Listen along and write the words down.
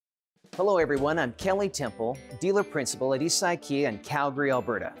Hello everyone, I'm Kelly Temple, dealer principal at Eastside Kia in Calgary,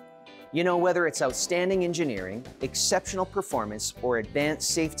 Alberta. You know, whether it's outstanding engineering, exceptional performance, or advanced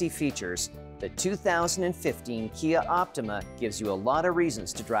safety features, the 2015 Kia Optima gives you a lot of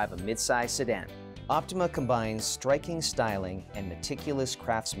reasons to drive a midsize sedan. Optima combines striking styling and meticulous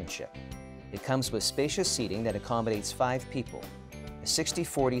craftsmanship. It comes with spacious seating that accommodates 5 people, a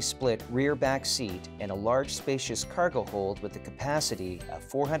 60-40 split rear back seat, and a large spacious cargo hold with the capacity of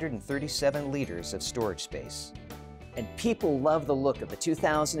 437 liters of storage space. And people love the look of the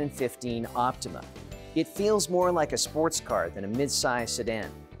 2015 Optima. It feels more like a sports car than a mid-size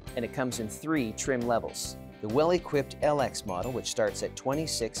sedan, and it comes in 3 trim levels. The well-equipped LX model, which starts at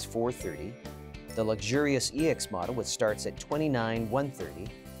 $26,430, the luxurious EX model, which starts at $29,130,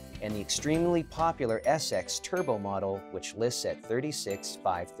 and the extremely popular SX Turbo model, which lists at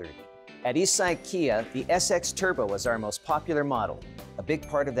 $36,530. At Eastside Kia, the SX Turbo is our most popular model. A big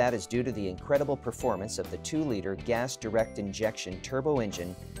part of that is due to the incredible performance of the 2-liter gas direct injection turbo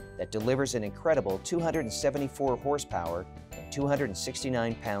engine that delivers an incredible 274 horsepower and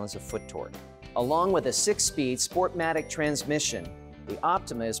 269 pounds of foot torque. Along with a 6-speed Sportmatic transmission, the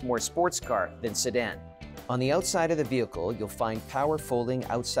Optima is more sports car than sedan. On the outside of the vehicle, you'll find power folding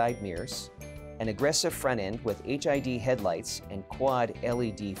outside mirrors, an aggressive front end with HID headlights and quad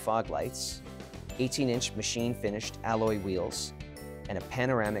LED fog lights, 18-inch machine-finished alloy wheels, and a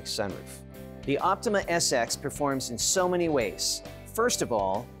panoramic sunroof. The Optima SX performs in so many ways. First of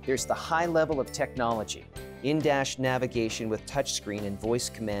all, there's the high level of technology, in-dash navigation with touchscreen and voice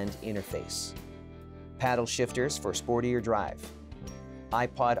command interface, paddle shifters for sportier drive,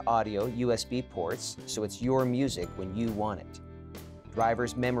 iPod audio USB ports, so it's your music when you want it.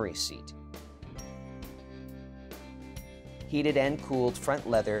 Driver's memory seat. Heated and cooled front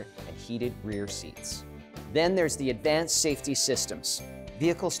leather and heated rear seats. Then there's the advanced safety systems.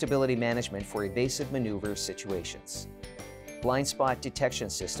 Vehicle stability management for evasive maneuver situations. Blind spot detection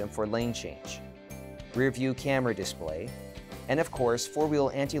system for lane change. Rear view camera display. And of course,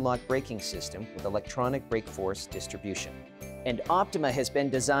 4-wheel anti-lock braking system with electronic brake force distribution. And Optima has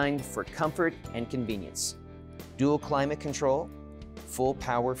been designed for comfort and convenience. Dual climate control, full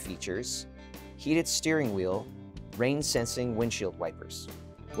power features, heated steering wheel, rain sensing windshield wipers.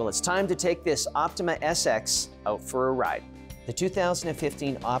 Well, it's time to take this Optima SX out for a ride. The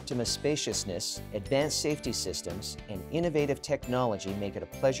 2015 Optima spaciousness, advanced safety systems, and innovative technology make it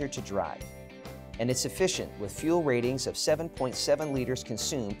a pleasure to drive. And it's efficient with fuel ratings of 7.7 liters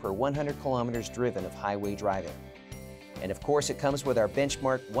consumed per 100 kilometers driven of highway driving. And of course, it comes with our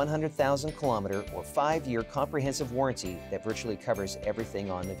benchmark 100,000 kilometer or 5-year comprehensive warranty that virtually covers everything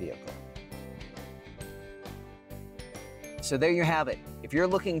on the vehicle. So there you have it. If you're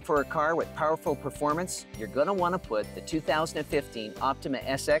looking for a car with powerful performance, you're going to want to put the 2015 Optima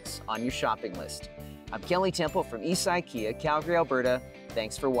SX on your shopping list. I'm Kelly Temple from Eastside Kia, Calgary, Alberta.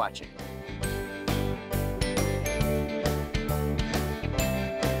 Thanks for watching.